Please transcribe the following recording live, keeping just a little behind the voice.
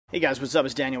Hey guys, what's up?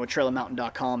 It's Daniel with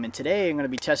TrailerMountain.com, and today I'm going to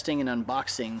be testing and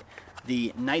unboxing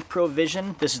the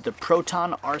ProVision. This is the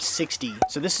Proton R60.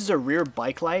 So this is a rear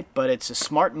bike light, but it's a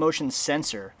smart motion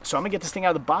sensor. So I'm going to get this thing out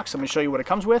of the box. I'm going to show you what it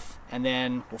comes with, and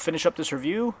then we'll finish up this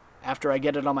review after I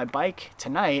get it on my bike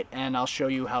tonight, and I'll show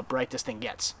you how bright this thing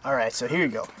gets. Alright, so here you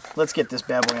go. Let's get this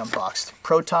bad boy unboxed.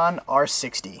 Proton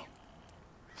R60.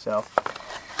 So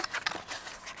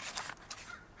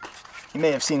you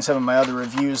may have seen some of my other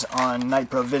reviews on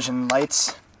ProVision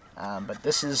lights, but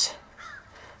this is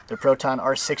the Proton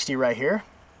R60 right here.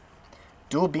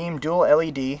 Dual beam, dual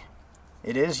LED.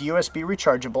 It is USB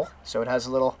rechargeable, so it has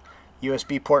a little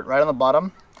USB port right on the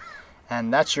bottom.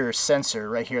 And that's your sensor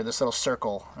right here, this little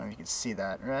circle. I don't know if you can see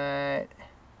that right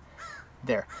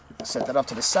there. Set that off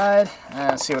to the side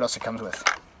and see what else it comes with.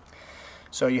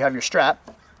 So you have your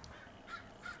strap.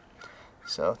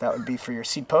 So that would be for your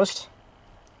seat post.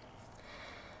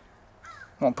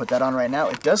 Won't put that on right now.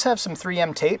 It does have some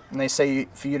 3M tape, and they say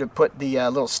for you to put the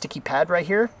little sticky pad right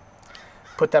here,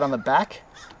 put that on the back,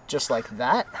 just like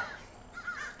that.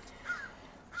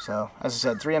 So, as I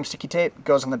said, 3M sticky tape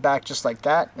goes on the back just like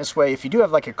that. This way, if you do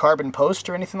have like a carbon post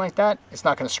or anything like that, it's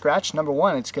not going to scratch. Number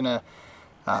one, it's going to,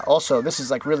 also, this is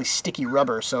like really sticky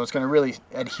rubber, so it's going to really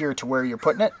adhere to where you're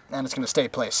putting it, and it's going to stay in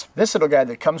place. This little guy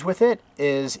that comes with it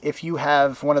is if you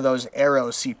have one of those aero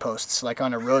seat posts, like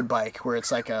on a road bike, where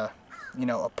it's like a, you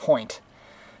know, a point.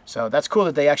 So that's cool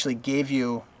that they actually gave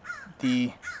you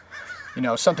the, you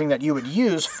know, something that you would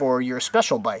use for your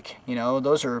special bike. You know,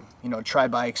 those are, you know,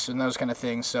 tri-bikes and those kind of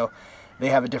things. So they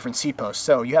have a different seat post.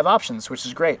 So you have options, which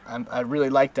is great. I really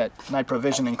like that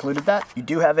ProVision included that. You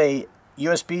do have a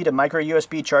USB to micro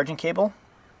USB charging cable.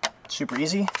 Super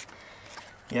easy.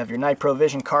 You have your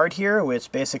ProVision card here, which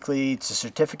basically it's a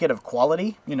certificate of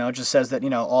quality. You know, it just says that, you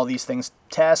know, all these things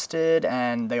tested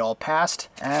and they all passed.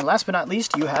 And last but not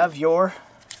least, you have your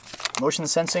motion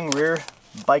sensing rear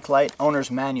bike light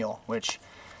owner's manual, which,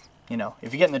 you know,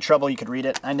 if you get into trouble, you could read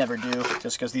it. I never do,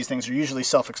 just because these things are usually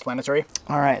self-explanatory.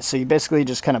 All right, so you basically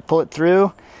just kind of pull it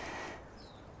through.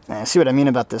 And see what I mean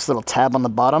about this little tab on the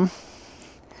bottom?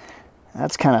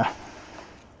 That's kind of a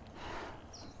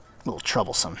little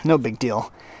troublesome. No big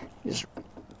deal. Just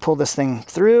pull this thing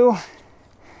through,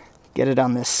 get it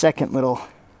on this second little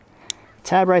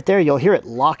tab right there. You'll hear it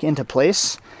lock into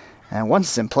place, and once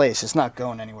it's in place, it's not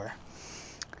going anywhere.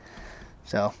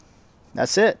 So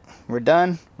that's it. We're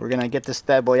done. We're gonna get this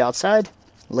bad boy outside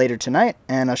later tonight,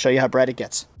 and I'll show you how bright it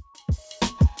gets.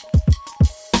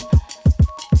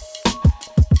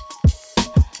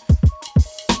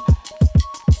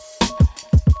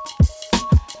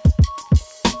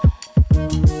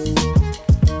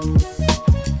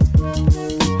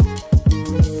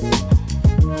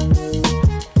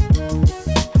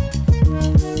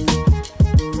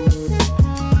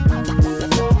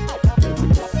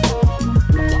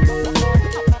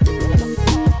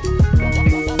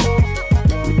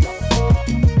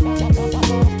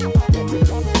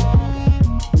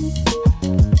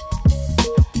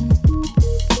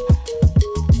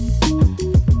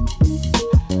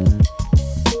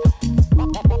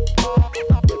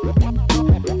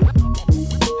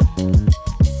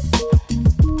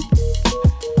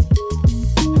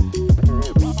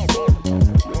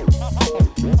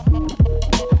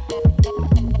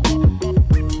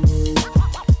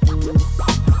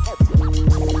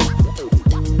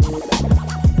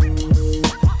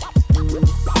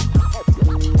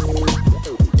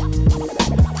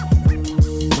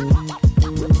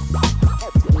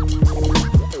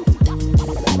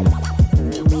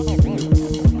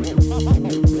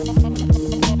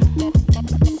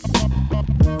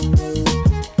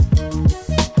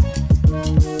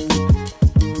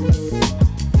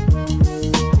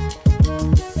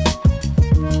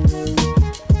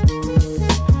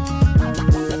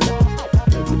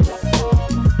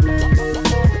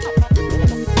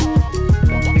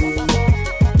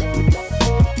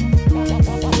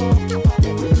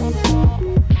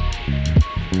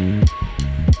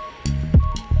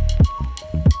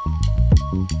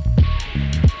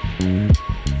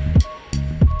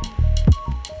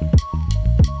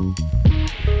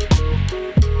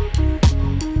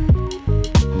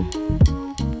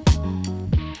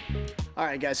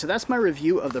 Alright guys, so that's my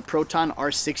review of the Proton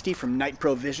R60 from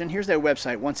ProVision. Here's their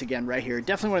website once again right here.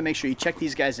 Definitely want to make sure you check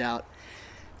these guys out.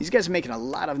 These guys are making a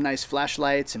lot of nice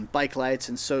flashlights and bike lights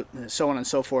and so on and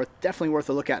so forth. Definitely worth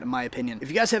a look at in my opinion. If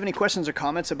you guys have any questions or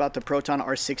comments about the Proton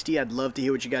R60, I'd love to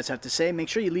hear what you guys have to say. Make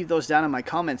sure you leave those down in my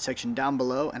comments section down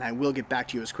below, and I will get back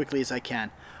to you as quickly as I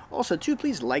can. Also, too,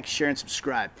 please like, share, and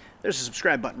subscribe. There's a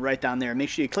subscribe button right down there. Make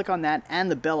sure you click on that and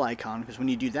the bell icon, because when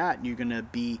you do that, you're going to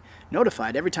be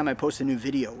notified every time I post a new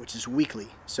video, which is weekly.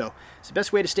 So it's the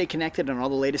best way to stay connected on all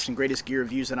the latest and greatest gear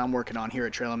reviews that I'm working on here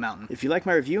at Trailer Mountain. If you like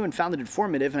my review and found it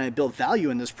informative and I built value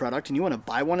in this product and you want to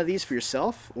buy one of these for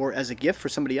yourself or as a gift for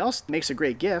somebody else, it makes a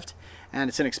great gift and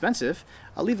it's inexpensive,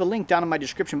 I'll leave a link down in my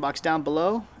description box down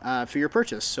below for your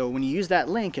purchase. So when you use that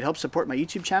link, it helps support my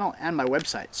YouTube channel and my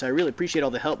website. So I really appreciate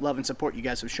all the help, love, and support you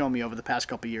guys have shown me over the past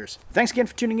couple years. Thanks again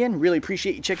for tuning in. Really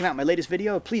appreciate you checking out my latest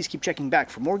video. Please keep checking back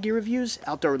for more gear reviews,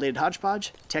 outdoor-related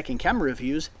hodgepodge, tech and camera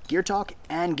reviews, gear talk,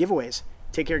 and giveaways.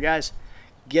 Take care, guys.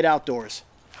 Get outdoors.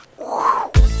 Whew.